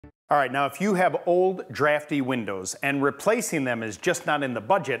All right, now if you have old drafty windows and replacing them is just not in the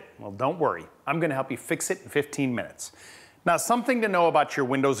budget, well, don't worry. I'm gonna help you fix it in 15 minutes. Now, something to know about your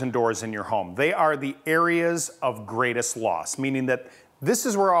windows and doors in your home. They are the areas of greatest loss, meaning that this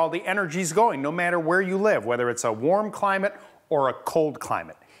is where all the energy is going, no matter where you live, whether it's a warm climate or a cold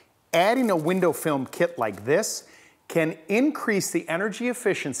climate. Adding a window film kit like this can increase the energy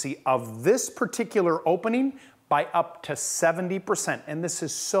efficiency of this particular opening by up to 70%, and this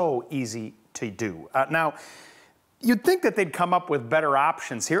is so easy to do. Now, you'd think that they'd come up with better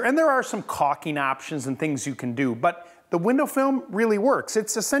options here, and there are some caulking options and things you can do, but the window film really works.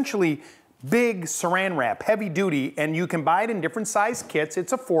 It's essentially big saran wrap, heavy duty, and you can buy it in different size kits.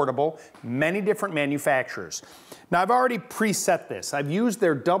 It's affordable, many different manufacturers. Now, I've already preset this. I've used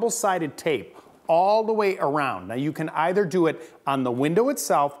their double-sided tape all the way around. Now, you can either do it on the window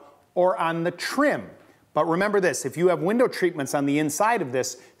itself or on the trim. But remember this, if you have window treatments on the inside of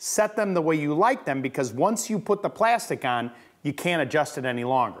this, set them the way you like them, because once you put the plastic on, you can't adjust it any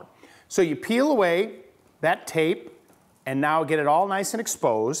longer. So you peel away that tape and now get it all nice and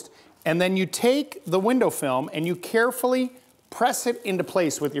exposed, and then you take the window film and you carefully press it into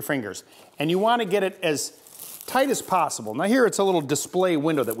place with your fingers. And you want to get it as tight as possible. Now here it's a little display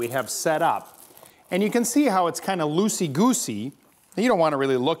window that we have set up, and you can see how it's kind of loosey-goosey. You don't want to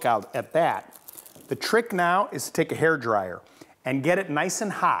really look out at that. The trick now is to take a hairdryer and get it nice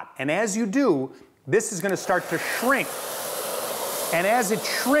and hot. And as you do, this is going to start to shrink. And as it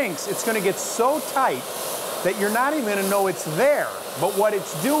shrinks, it's going to get so tight that you're not even going to know it's there. But what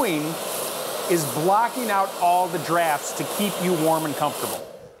it's doing is blocking out all the drafts to keep you warm and comfortable.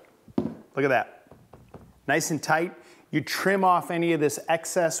 Look at that. Nice and tight. You trim off any of this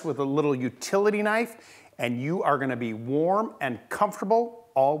excess with a little utility knife, and you are going to be warm and comfortable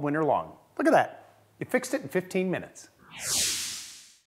all winter long. Look at that. You fixed it in 15 minutes.